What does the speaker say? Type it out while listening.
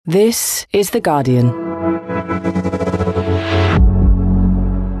This is The Guardian.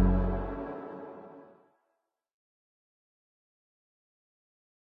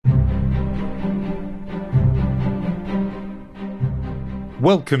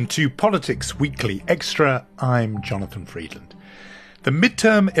 Welcome to Politics Weekly Extra. I'm Jonathan Freedland. The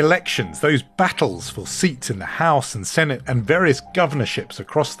midterm elections, those battles for seats in the House and Senate and various governorships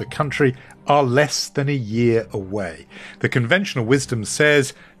across the country, are less than a year away. The conventional wisdom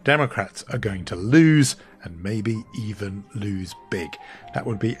says Democrats are going to lose, and maybe even lose big. That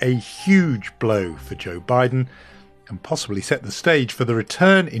would be a huge blow for Joe Biden and possibly set the stage for the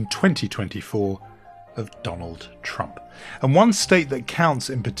return in 2024 of Donald Trump. And one state that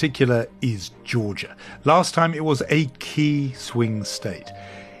counts in particular is Georgia. Last time it was a key swing state.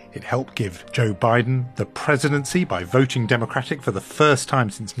 It helped give Joe Biden the presidency by voting Democratic for the first time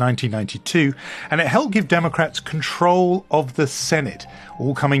since 1992, and it helped give Democrats control of the Senate,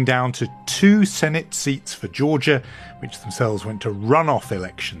 all coming down to 2 Senate seats for Georgia, which themselves went to runoff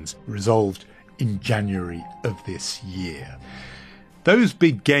elections resolved in January of this year. Those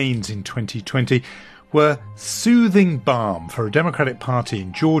big gains in 2020 were soothing balm for a Democratic Party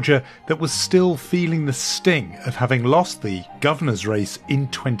in Georgia that was still feeling the sting of having lost the governor's race in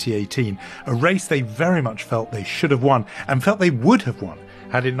 2018, a race they very much felt they should have won and felt they would have won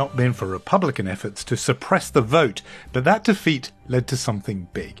had it not been for Republican efforts to suppress the vote. But that defeat led to something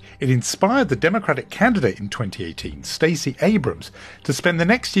big. It inspired the Democratic candidate in 2018, Stacey Abrams, to spend the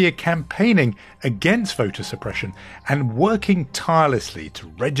next year campaigning against voter suppression and working tirelessly to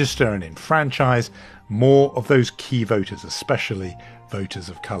register and enfranchise more of those key voters, especially voters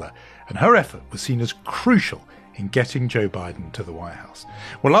of colour. And her effort was seen as crucial in getting Joe Biden to the White House.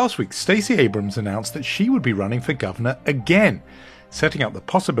 Well, last week, Stacey Abrams announced that she would be running for governor again, setting up the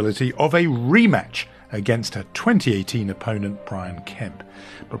possibility of a rematch against her 2018 opponent, Brian Kemp.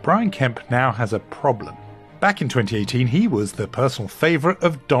 But Brian Kemp now has a problem. Back in 2018, he was the personal favourite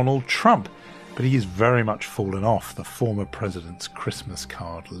of Donald Trump, but he has very much fallen off the former president's Christmas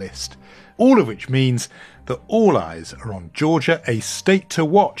card list. All of which means that all eyes are on Georgia, a state to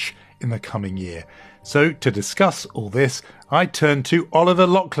watch in the coming year. So to discuss all this, I turn to Oliver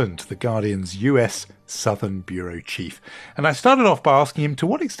Laughland, The Guardian's US Southern Bureau Chief. And I started off by asking him to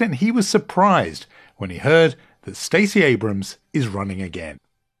what extent he was surprised when he heard that Stacey Abrams is running again.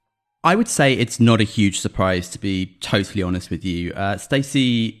 I would say it's not a huge surprise, to be totally honest with you.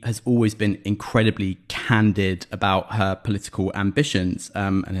 Stacey has always been incredibly candid about her political ambitions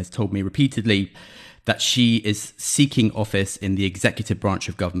and has told me repeatedly that she is seeking office in the executive branch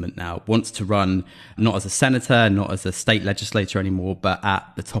of government now, wants to run not as a senator, not as a state legislator anymore, but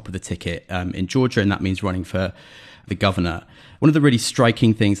at the top of the ticket in Georgia, and that means running for the governor. One of the really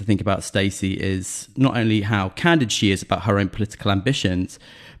striking things I think about Stacey is not only how candid she is about her own political ambitions,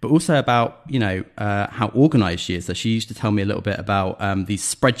 but also about, how organized she is. So she used to tell me a little bit about these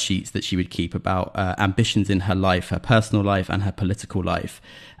spreadsheets that she would keep about ambitions in her life, her personal life and her political life.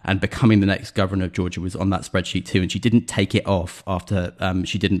 And becoming the next governor of Georgia was on that spreadsheet too. And she didn't take it off after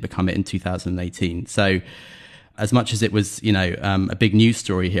she didn't become it in 2018. So as much as it was, a big news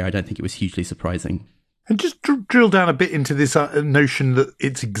story here, I don't think it was hugely surprising. And just drill down a bit into this notion that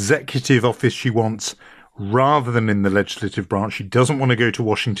it's executive office she wants rather than in the legislative branch. She doesn't want to go to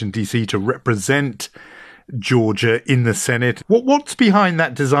Washington, D.C. to represent Georgia in the Senate. What's behind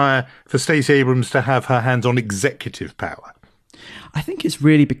that desire for Stacey Abrams to have her hands on executive power? I think it's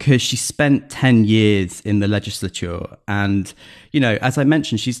really because she spent 10 years in the legislature. And, as I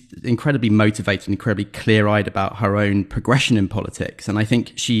mentioned, she's incredibly motivated, incredibly clear-eyed about her own progression in politics. And I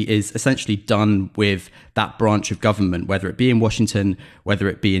think she is essentially done with that branch of government, whether it be in Washington, whether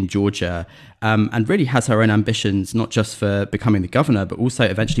it be in Georgia, and really has her own ambitions, not just for becoming the governor, but also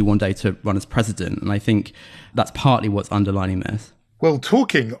eventually one day to run as president. And I think that's partly what's underlining this. Well,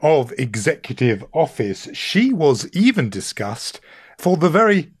 talking of executive office, she was even discussed for the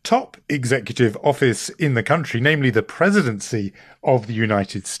very top executive office in the country, namely the presidency of the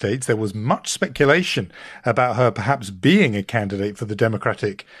United States. There was much speculation about her perhaps being a candidate for the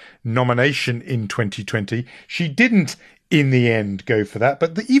Democratic nomination in 2020. She didn't in the end go for that.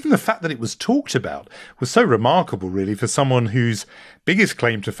 But even the fact that it was talked about was so remarkable, really, for someone whose biggest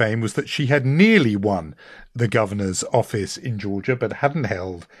claim to fame was that she had nearly won the governor's office in Georgia, but hadn't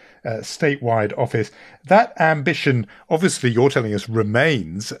held statewide office. That ambition, obviously, you're telling us,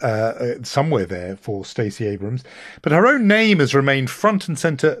 remains somewhere there for Stacey Abrams. But her own name has remained front and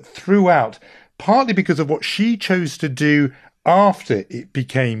centre throughout, partly because of what she chose to do after it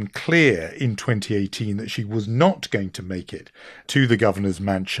became clear in 2018 that she was not going to make it to the governor's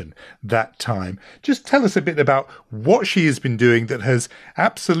mansion that time. Just tell us a bit about what she has been doing that has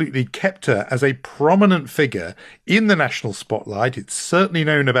absolutely kept her as a prominent figure in the national spotlight. It's certainly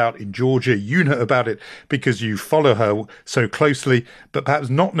known about in Georgia. You know about it because you follow her so closely, but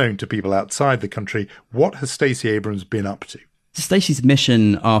perhaps not known to people outside the country. What has Stacey Abrams been up to? So Stacey's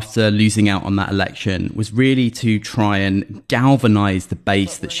mission after losing out on that election was really to try and galvanize the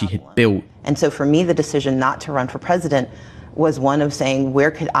base that she had built. And so for me, the decision not to run for president was one of saying,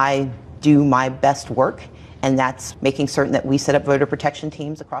 where could I do my best work? And that's making certain that we set up voter protection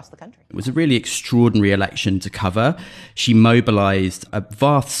teams across the country. It was a really extraordinary election to cover. She mobilized a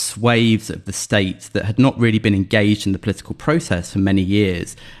vast swathes of the state that had not really been engaged in the political process for many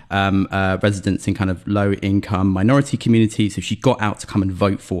years. Residents in kind of low-income minority communities, so she got out to come and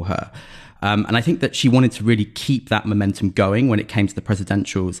vote for her. And I think that she wanted to really keep that momentum going when it came to the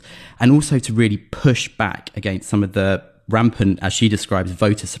presidentials, and also to really push back against some of the rampant, as she describes,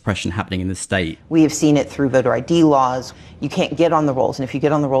 voter suppression happening in the state. We have seen it through voter ID laws. You can't get on the rolls, and if you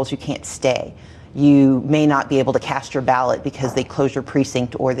get on the rolls, you can't stay. You may not be able to cast your ballot because they close your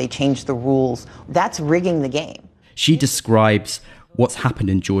precinct or they change the rules. That's rigging the game. She describes what's happened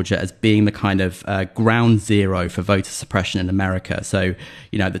in Georgia as being the kind of ground zero for voter suppression in America. So,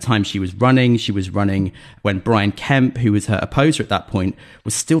 you know, at the time she was running when Brian Kemp, who was her opposer at that point,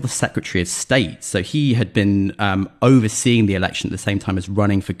 was still the Secretary of State. So he had been overseeing the election at the same time as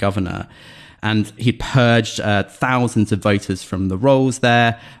running for governor. And he'd purged thousands of voters from the rolls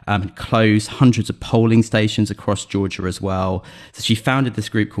there, and closed hundreds of polling stations across Georgia as well. So she founded this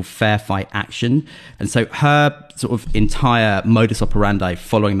group called Fair Fight Action. And so her sort of entire modus operandi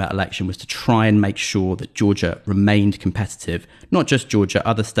following that election was to try and make sure that Georgia remained competitive. Not just Georgia,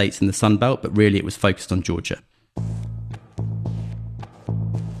 other states in the Sun Belt, but really it was focused on Georgia.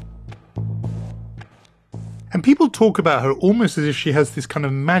 And people talk about her almost as if she has this kind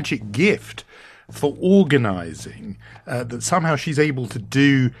of magic gift for organising, that somehow she's able to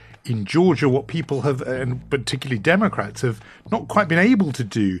do in Georgia what people have, and particularly Democrats, have not quite been able to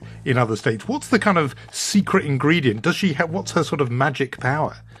do in other states. What's the kind of secret ingredient? Does she have, what's her sort of magic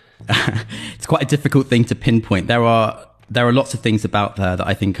power? It's quite a difficult thing to pinpoint. There are lots of things about her that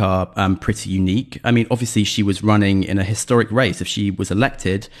I think are pretty unique. I mean, obviously, she was running in a historic race. If she was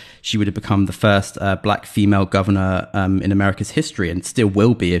elected, she would have become the first black female governor in America's history, and still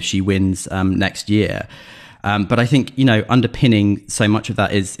will be if she wins next year. But I think, you know, underpinning so much of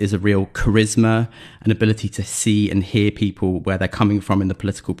that is a real charisma, an ability to see and hear people where they're coming from in the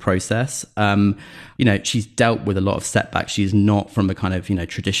political process. You know, she's dealt with a lot of setbacks. She's not from a kind of, you know,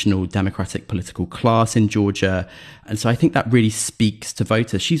 traditional Democratic political class in Georgia. And so I think that really speaks to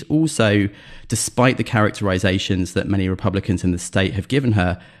voters. She's also, despite the characterizations that many Republicans in the state have given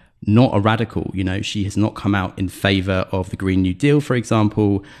her, not a radical. You know, she has not come out in favor of the Green New Deal, for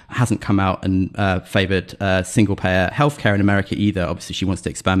example, hasn't come out and favored single-payer healthcare in America either. Obviously, she wants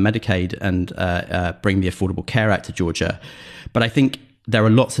to expand Medicaid and bring the Affordable Care Act to Georgia. But I think there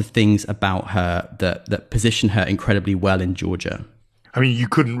are lots of things about her that position her incredibly well in Georgia. I mean, you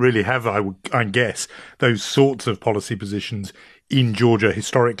couldn't really have, I guess, those sorts of policy positions in Georgia,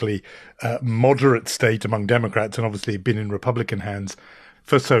 historically moderate state among Democrats, and obviously been in Republican hands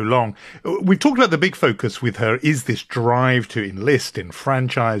for so long. We've talked about the big focus with her is this drive to enlist,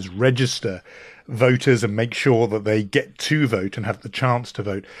 enfranchise, register voters and make sure that they get to vote and have the chance to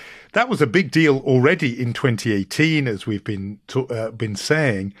vote. That was a big deal already in 2018, as we've been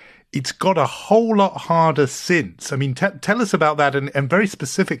saying. It's got a whole lot harder since. I mean, tell us about that, and very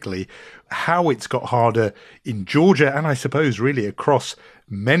specifically how it's got harder in Georgia and I suppose really across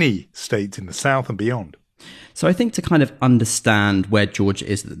many states in the South and beyond. So I think to kind of understand where Georgia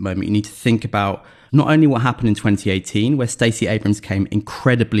is at the moment, you need to think about not only what happened in 2018, where Stacey Abrams came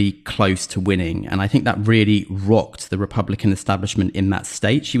incredibly close to winning. And I think that really rocked the Republican establishment in that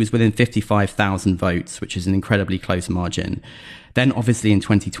state. She was within 55,000 votes, which is an incredibly close margin. Then obviously in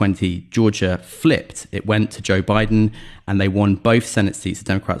 2020, Georgia flipped. It went to Joe Biden and they won both Senate seats. The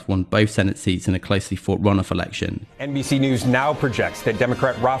Democrats won both Senate seats in a closely fought runoff election. NBC News now projects that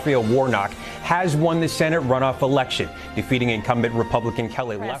Democrat Raphael Warnock has won the Senate runoff election, defeating incumbent Republican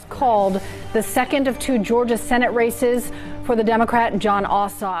Kelly Loeffler. Called the second of two Georgia Senate races for the Democrat Jon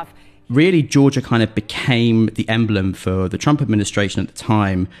Ossoff. Really, Georgia kind of became the emblem for the Trump administration at the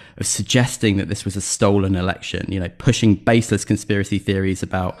time of suggesting that this was a stolen election, you know, pushing baseless conspiracy theories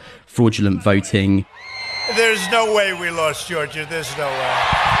about fraudulent voting. There's no way we lost Georgia. There's no way.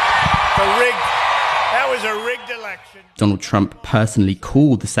 That was was a rigged election. Donald Trump personally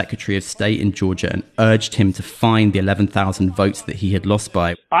called the Secretary of State in Georgia and urged him to find the 11,000 votes that he had lost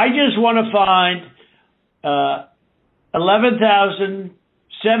by. I just want to find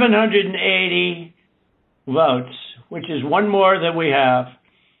 11,780 votes, which is one more than we have.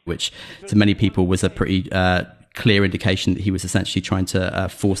 Which to many people was a pretty clear indication that he was essentially trying to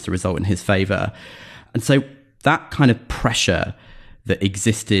force the result in his favor. And so that kind of pressure that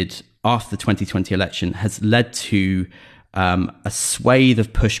existed after the 2020 election has led to a swathe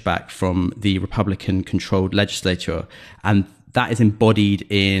of pushback from the Republican-controlled legislature, and that is embodied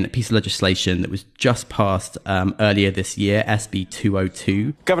in a piece of legislation that was just passed earlier this year, SB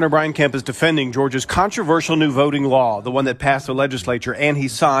 202. Governor Brian Kemp is defending Georgia's controversial new voting law, the one that passed the legislature and he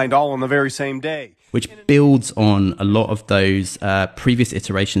signed all on the very same day, which builds on a lot of those previous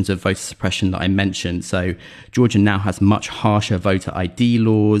iterations of voter suppression that I mentioned. So Georgia now has much harsher voter ID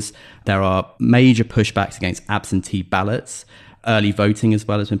laws. There are major pushbacks against absentee ballots. Early voting as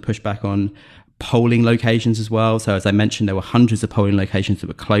well has been pushed back on. Polling locations as well. So as I mentioned, there were hundreds of polling locations that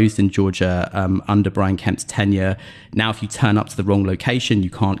were closed in Georgia under Brian Kemp's tenure. Now, if you turn up to the wrong location, you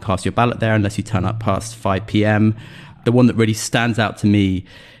can't cast your ballot there unless you turn up past 5 p.m. The one that really stands out to me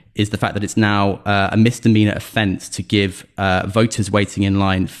is the fact that it's now a misdemeanor offense to give voters waiting in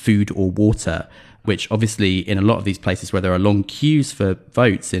line food or water, which obviously in a lot of these places where there are long queues for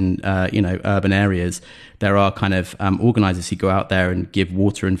votes in urban areas, there are kind of organizers who go out there and give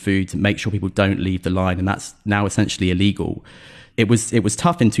water and food to make sure people don't leave the line, and that's now essentially illegal. It was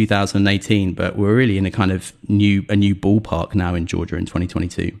tough in 2018, but we're really in a kind of new ballpark now in Georgia in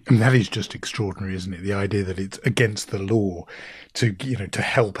 2022. And that is just extraordinary, isn't it? The idea that it's against the law to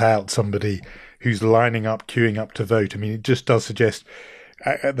help out somebody who's lining up, queuing up to vote. I mean, it just does suggest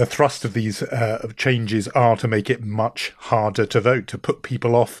the thrust of these changes are to make it much harder to vote, to put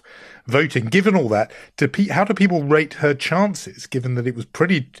people off voting. Given all that, how do people rate her chances, given that it was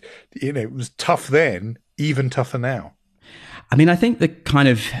pretty, it was tough then, even tougher now? I mean, I think the kind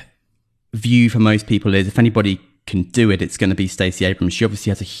of view for most people is if anybody can do it, it's going to be Stacey Abrams. She obviously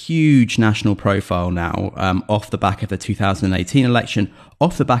has a huge national profile now, off the back of the 2018 election,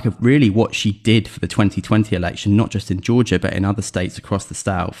 off the back of really what she did for the 2020 election, not just in Georgia, but in other states across the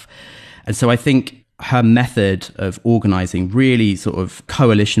South. And so I think her method of organizing, really sort of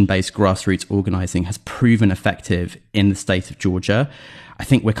coalition-based grassroots organizing, has proven effective in the state of Georgia. I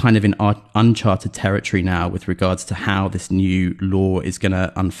think we're kind of in uncharted territory now with regards to how this new law is going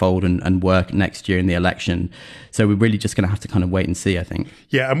to unfold and work next year in the election. So we're really just going to have to kind of wait and see, I think.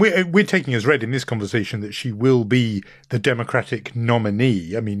 Yeah, and we're taking as read in this conversation that she will be the Democratic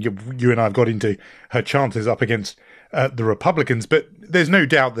nominee. I mean, you and I have got into her chances up against the Republicans, but there's no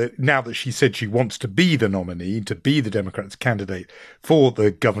doubt that now that she said she wants to be the nominee, to be the Democrats' candidate for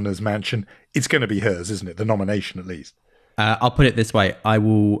the governor's mansion, it's going to be hers, isn't it? The nomination, at least. I'll put it this way. I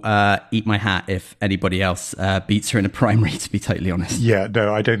will eat my hat if anybody else beats her in a primary, to be totally honest. Yeah,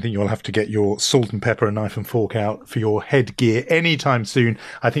 no, I don't think you'll have to get your salt and pepper and knife and fork out for your headgear anytime soon.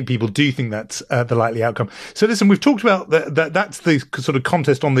 I think people do think that's the likely outcome. So listen, we've talked about that's the sort of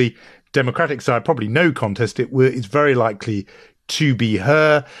contest on the Democratic side, probably no contest. It's very likely to be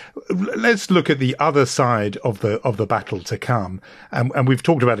her. Let's look at the other side of the battle to come. And we've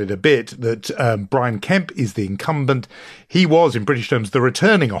talked about it a bit, that Brian Kemp is the incumbent. He was, in British terms, the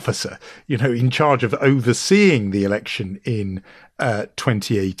returning officer, in charge of overseeing the election in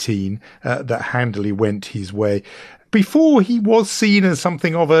 2018 that handily went his way. Before, he was seen as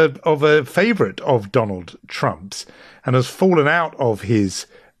something of a favourite of Donald Trump's and has fallen out of his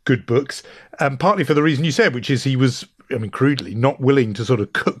good books, partly for the reason you said, which is he was, crudely, not willing to sort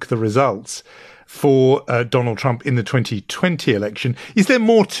of cook the results for Donald Trump in the 2020 election. Is there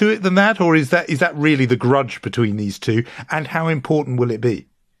more to it than that, or is that really the grudge between these two, and how important will it be?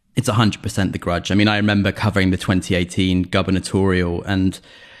 It's 100% the grudge. I mean, I remember covering the 2018 gubernatorial, and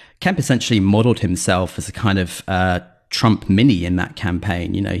Kemp essentially modelled himself as a kind of Trump mini in that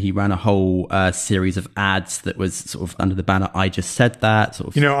campaign. He ran a whole series of ads that was sort of under the banner, "I just said that."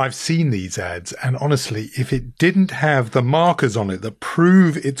 Sort of. I've seen these ads, and honestly, if it didn't have the markers on it that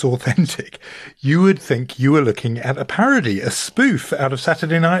prove it's authentic, you would think you were looking at a parody, a spoof out of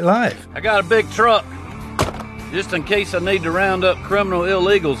Saturday Night Live. I got a big truck, just in case I need to round up criminal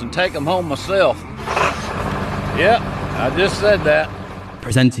illegals and take them home myself. Yep, I just said that.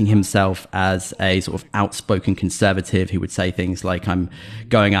 Presenting himself as a sort of outspoken conservative who would say things like, "I'm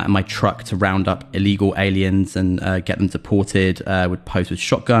going out in my truck to round up illegal aliens and get them deported," would pose with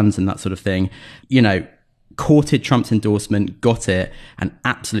shotguns and that sort of thing. courted Trump's endorsement, got it, and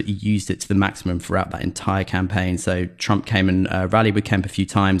absolutely used it to the maximum throughout that entire campaign. So Trump came and rallied with Kemp a few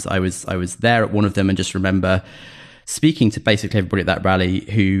times. I was there at one of them and just remember speaking to basically everybody at that rally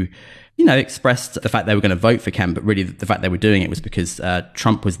who, you know, expressed the fact they were going to vote for Kemp, but really the fact they were doing it was because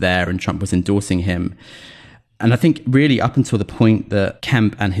Trump was there and Trump was endorsing him. And I think really up until the point that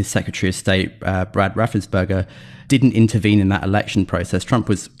Kemp and his Secretary of State, Brad Raffensperger, didn't intervene in that election process, Trump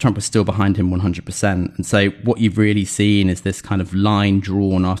was still behind him 100%. And so what you've really seen is this kind of line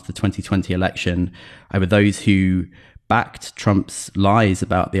drawn after the 2020 election over those who backed Trump's lies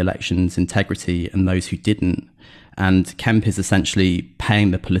about the election's integrity and those who didn't. And Kemp is essentially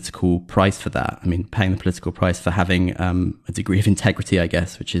paying the political price for that. I mean, paying the political price for having a degree of integrity, I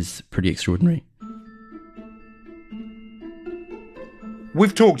guess, which is pretty extraordinary.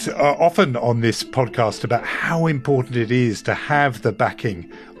 We've talked often on this podcast about how important it is to have the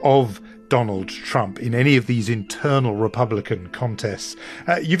backing of Donald Trump in any of these internal Republican contests.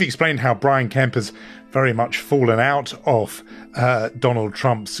 You've explained how Brian Kemp has very much fallen out of Donald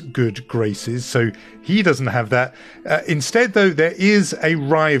Trump's good graces, so he doesn't have that. Instead, though, there is a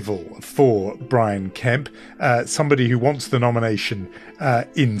rival for Brian Kemp, somebody who wants the nomination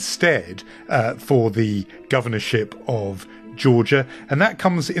instead for the governorship of Georgia, and that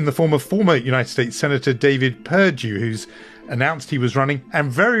comes in the form of former United States Senator David Perdue, who's announced he was running and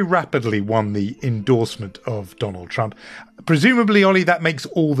very rapidly won the endorsement of Donald Trump. Presumably, Ollie, that makes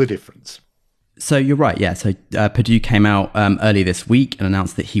all the difference. So you're right, yeah. So Perdue came out early this week and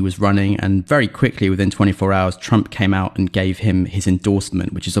announced that he was running, and very quickly, within 24 hours, Trump came out and gave him his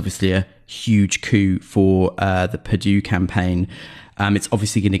endorsement, which is obviously a huge coup for the Perdue campaign. It's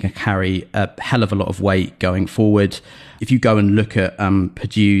obviously going to carry a hell of a lot of weight going forward. If you go and look at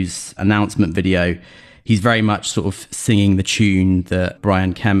Perdue's announcement video, he's very much sort of singing the tune that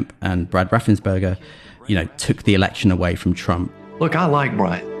Brian Kemp and Brad Raffensperger, you know, took the election away from Trump. Look, I like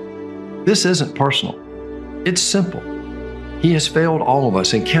Brian. This isn't personal. It's simple. He has failed all of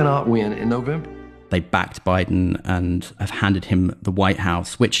us and cannot win in November. They backed Biden and have handed him the White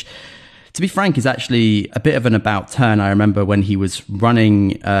House, which, to be frank, is actually a bit of an about turn. I remember when he was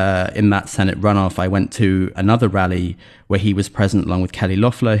running in that Senate runoff, I went to another rally where he was present along with Kelly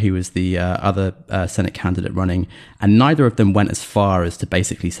Loeffler, who was the other Senate candidate running, and neither of them went as far as to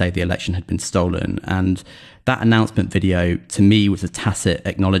basically say the election had been stolen. And that announcement video, to me, was a tacit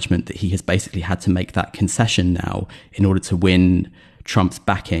acknowledgement that he has basically had to make that concession now in order to win Trump's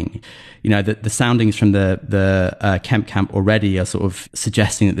backing. You know, the soundings from the Kemp camp already are sort of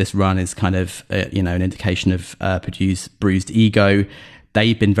suggesting that this run is kind of, an indication of Perdue's bruised ego.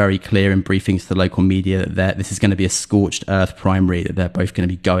 They've been very clear in briefings to the local media that this is going to be a scorched earth primary, that they're both going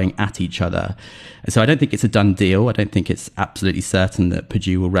to be going at each other. And so I don't think it's a done deal. I don't think it's absolutely certain that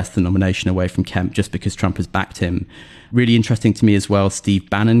Perdue will wrest the nomination away from Kemp just because Trump has backed him. Really interesting to me as well, Steve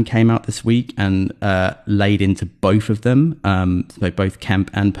Bannon came out this week and laid into both of them. So both Kemp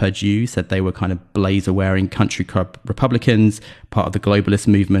and Perdue said they were kind of blazer-wearing country club Republicans, part of the globalist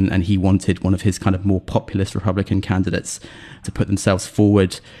movement, and he wanted one of his kind of more populist Republican candidates to put themselves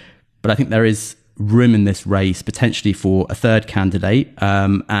forward. But I think there is room in this race potentially for a third candidate,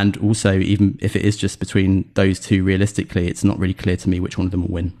 and also, even if it is just between those two, realistically, it's not really clear to me which one of them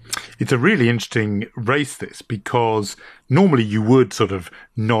will win. It's a really interesting race, this, because normally you would sort of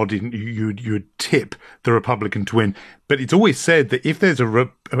nod in, you'd tip the Republican to win, but it's always said that if there's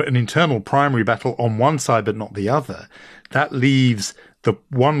an internal primary battle on one side but not the other, that leaves the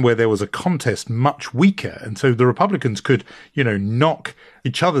one where there was a contest much weaker. And so the Republicans could, knock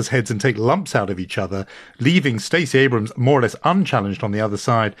each other's heads and take lumps out of each other, leaving Stacey Abrams more or less unchallenged on the other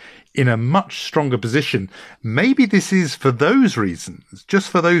side in a much stronger position. Maybe this is for those reasons, just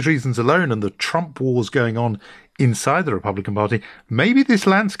for those reasons alone, and the Trump wars going on inside the Republican Party, maybe this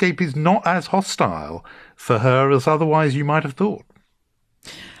landscape is not as hostile for her as otherwise you might have thought.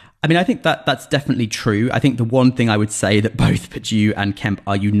 I mean, I think that's definitely true. I think the one thing I would say that both Perdue and Kemp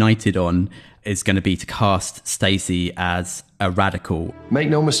are united on is going to be to cast Stacey as a radical. Make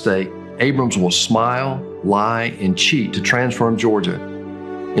no mistake, Abrams will smile, lie, and cheat to transform Georgia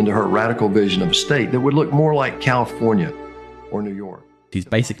into her radical vision of a state that would look more like California or New York. He's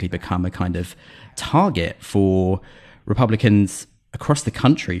basically become a kind of target for Republicans across the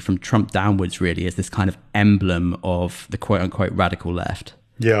country, from Trump downwards, really, as this kind of emblem of the quote-unquote radical left.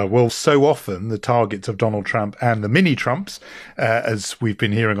 Yeah, well, so often the targets of Donald Trump and the mini-Trumps, as we've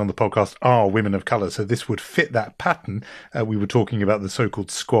been hearing on the podcast, are women of colour. So this would fit that pattern. We were talking about the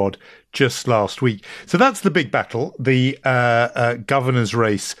so-called squad just last week. So that's the big battle, the governor's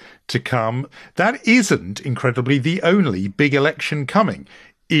race to come. That isn't, incredibly, the only big election coming.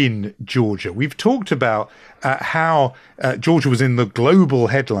 in Georgia. We've talked about how Georgia was in the global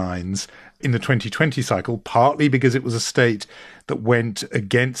headlines in the 2020 cycle, partly because it was a state that went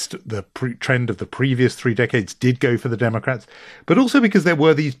against the trend of the previous 3 decades, did go for the Democrats, but also because there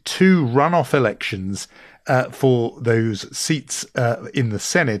were these 2 runoff elections for those seats in the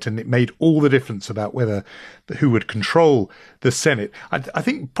Senate, and it made all the difference about who would control the Senate. I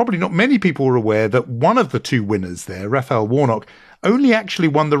think probably not many people were aware that one of the 2 winners there, Raphael Warnock, only actually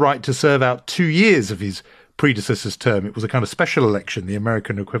won the right to serve out 2 years of his predecessor's term. It was a kind of special election, the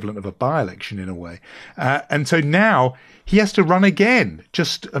American equivalent of a by-election in a way. And so now he has to run again.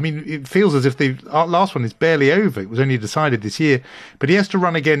 It feels as if the last one is barely over. It was only decided this year, but he has to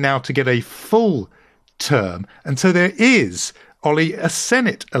run again now to get a full term. And so there is, Ollie, a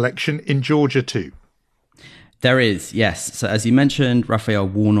Senate election in Georgia too. There is, yes. So as you mentioned, Raphael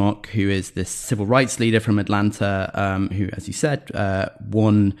Warnock, who is this civil rights leader from Atlanta, who, as you said,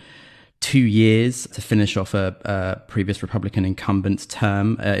 won 2 years to finish off a previous Republican incumbent's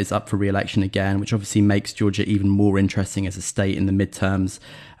term, is up for re-election again, which obviously makes Georgia even more interesting as a state in the midterms.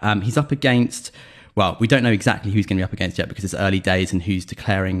 He's up against, well, we don't know exactly who he's going to be up against yet because it's early days and who's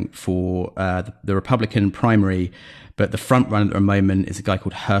declaring for the Republican primary. But the front runner at the moment is a guy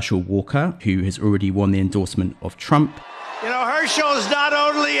called Herschel Walker, who has already won the endorsement of Trump. You know, Herschel is not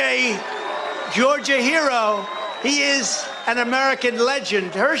only a Georgia hero, he is an American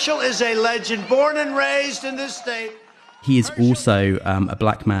legend. Herschel is a legend, born and raised in this state. He is also a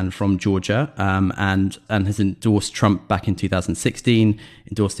black man from Georgia and has endorsed Trump back in 2016,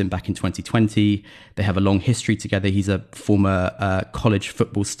 endorsed him back in 2020. They have a long history together. He's a former college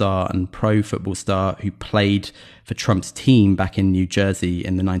football star and pro football star who played for Trump's team back in New Jersey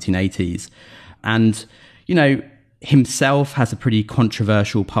in the 1980s. And, you know, himself has a pretty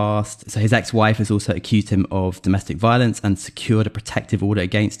controversial past. So his ex-wife has also accused him of domestic violence and secured a protective order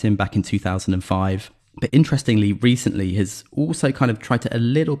against him back in 2005. But interestingly, recently has also kind of tried to a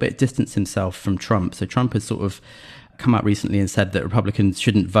little bit distance himself from Trump. So Trump has sort of come out recently and said that Republicans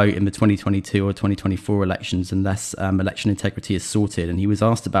shouldn't vote in the 2022 or 2024 elections unless election integrity is sorted. And he was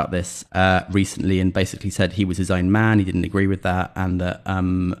asked about this recently and basically said he was his own man. He didn't agree with that. And that,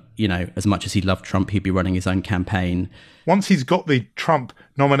 you know, as much as he loved Trump, he'd be running his own campaign. Once he's got the Trump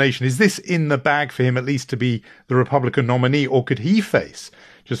nomination, is this in the bag for him at least to be the Republican nominee, or could he face,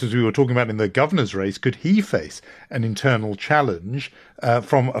 just as we were talking about in the governor's race, could he face an internal challenge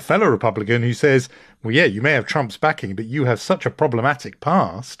from a fellow Republican who says, well, yeah, you may have Trump's backing, but you have such a problematic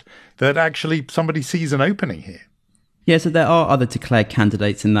past that actually somebody sees an opening here? Yeah, so there are other declared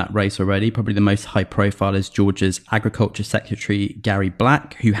candidates in that race already. Probably the most high profile is Georgia's Agriculture Secretary, Gary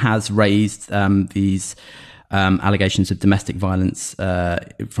Black, who has raised these allegations of domestic violence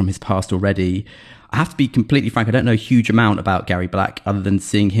from his past already. I have to be completely frank, I don't know a huge amount about Gary Black other than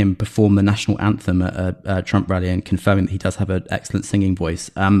seeing him perform the national anthem at a Trump rally and confirming that he does have an excellent singing voice.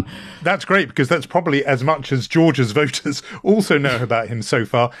 That's great, because that's probably as much as Georgia's voters also know about him so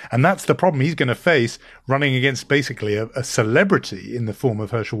far. And that's the problem he's going to face running against basically a celebrity in the form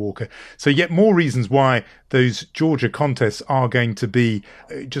of Herschel Walker. So yet more reasons why those Georgia contests are going to be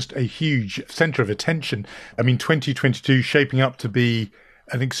just a huge centre of attention. I mean, 2022 shaping up to be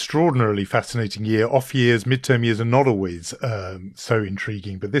an extraordinarily fascinating year. Off years, midterm years are not always so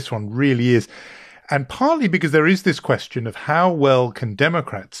intriguing, but this one really is. And partly because there is this question of how well can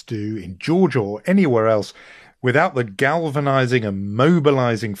Democrats do in Georgia or anywhere else without the galvanizing and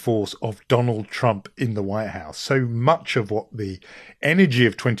mobilizing force of Donald Trump in the White House. So much of what the energy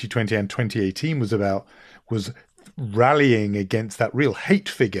of 2020 and 2018 was about was rallying against that real hate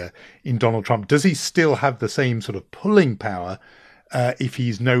figure in Donald Trump. Does he still have the same sort of pulling power if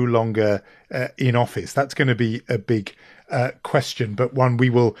he's no longer in office? That's going to be a big question, but one we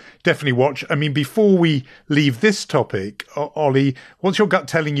will definitely watch. I mean, before we leave this topic, Ollie, what's your gut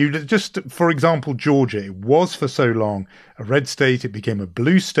telling you? Just, for example, Georgia, it was for so long a red state, it became a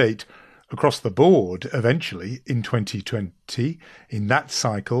blue state across the board eventually in 2020, in that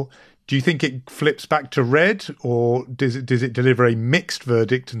cycle. Do you think it flips back to red, or does it deliver a mixed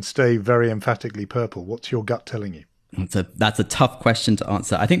verdict and stay very emphatically purple? What's your gut telling you? That's a tough question to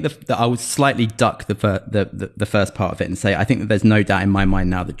answer. I think that I would slightly duck the first part of it and say I think that there's no doubt in my mind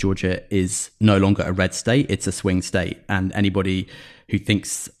now that Georgia is no longer a red state; it's a swing state. And anybody who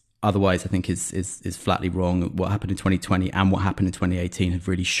thinks otherwise, I think, is flatly wrong. What happened in 2020 and what happened in 2018 have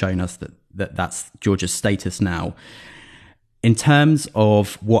really shown us that that's Georgia's status now. In terms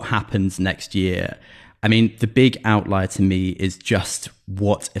of what happens next year, I mean, the big outlier to me is just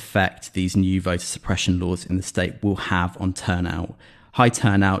what effect these new voter suppression laws in the state will have on turnout. high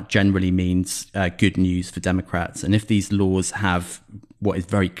turnout generally means good news for Democrats. And if these laws have what is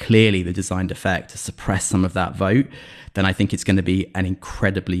very clearly the designed effect to suppress some of that vote, then I think it's going to be an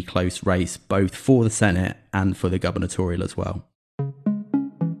incredibly close race, both for the Senate and for the gubernatorial as well.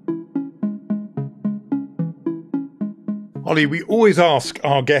 Ollie, we always ask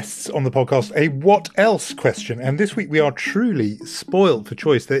our guests on the podcast a what else question. And this week we are truly spoiled for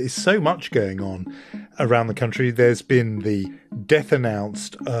choice. There is so much going on around the country. There's been the death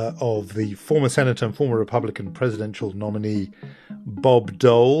announced of the former senator and former Republican presidential nominee, Bob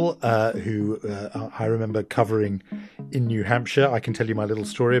Dole, who I remember covering in New Hampshire. I can tell you my little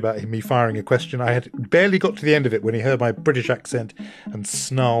story about me firing a question. I had barely got to the end of it when he heard my British accent and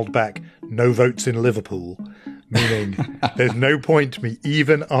snarled back, "No votes in Liverpool," meaning there's no point me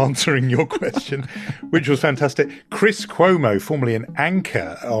even answering your question, which was fantastic. Chris Cuomo, formerly an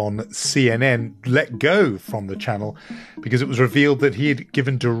anchor on CNN, let go from the channel because it was revealed that he had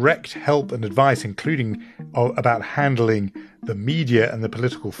given direct help and advice, including about handling the media and the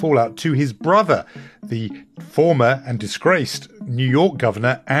political fallout, to his brother, the former and disgraced New York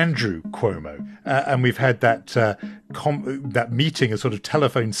governor, Andrew Cuomo. And we've had that meeting, a sort of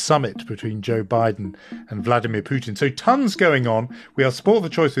telephone summit between Joe Biden and Vladimir Putin. So tons going on. We are spoiled for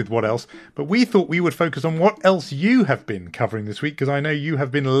choice with what else, but we thought we would focus on what else you have been covering this week, because I know you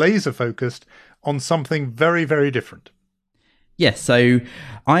have been laser focused on something very, very different. Yes, so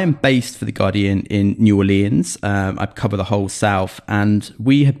I am based for The Guardian in New Orleans. I cover the whole South, and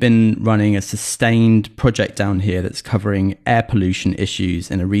we have been running a sustained project down here that's covering air pollution issues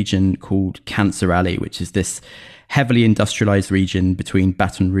in a region called Cancer Alley, which is this heavily industrialized region between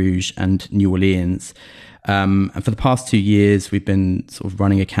Baton Rouge and New Orleans. And for the past 2 years, we've been sort of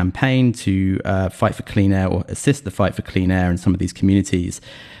running a campaign to fight for clean air, or assist the fight for clean air in some of these communities.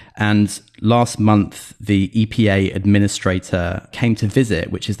 And last month, the EPA administrator came to visit,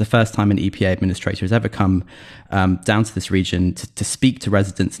 which is the first time an EPA administrator has ever come down to this region to speak to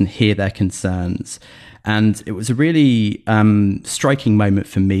residents and hear their concerns. And it was a really striking moment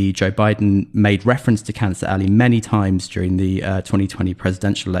for me. Joe Biden made reference to Cancer Alley many times during the 2020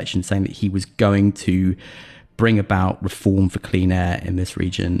 presidential election, saying that he was going to bring about reform for clean air in this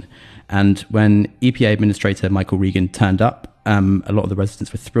region. And when EPA Administrator Michael Regan turned up, a lot of the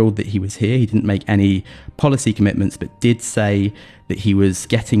residents were thrilled that he was here. He didn't make any policy commitments, but did say that he was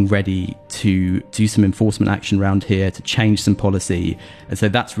getting ready to do some enforcement action around here, to change some policy. And so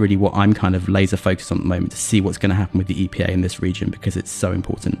that's really what I'm kind of laser focused on at the moment, to see what's going to happen with the EPA in this region, because it's so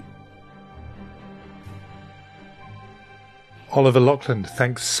important. Oliver Laughland,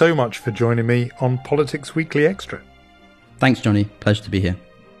 thanks so much for joining me on Politics Weekly Extra. Thanks, Johnny. Pleasure to be here.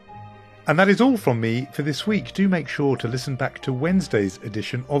 And that is all from me for this week. Do make sure to listen back to Wednesday's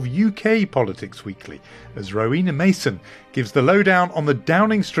edition of UK Politics Weekly, as Rowena Mason gives the lowdown on the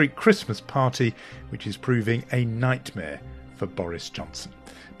Downing Street Christmas party, which is proving a nightmare for Boris Johnson.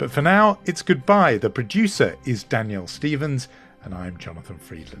 But for now, it's goodbye. The producer is Danielle Stevens, and I'm Jonathan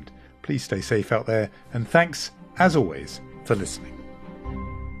Freedland. Please stay safe out there, and thanks, as always, for listening.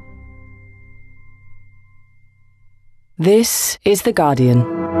 This is The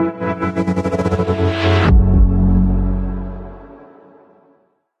Guardian.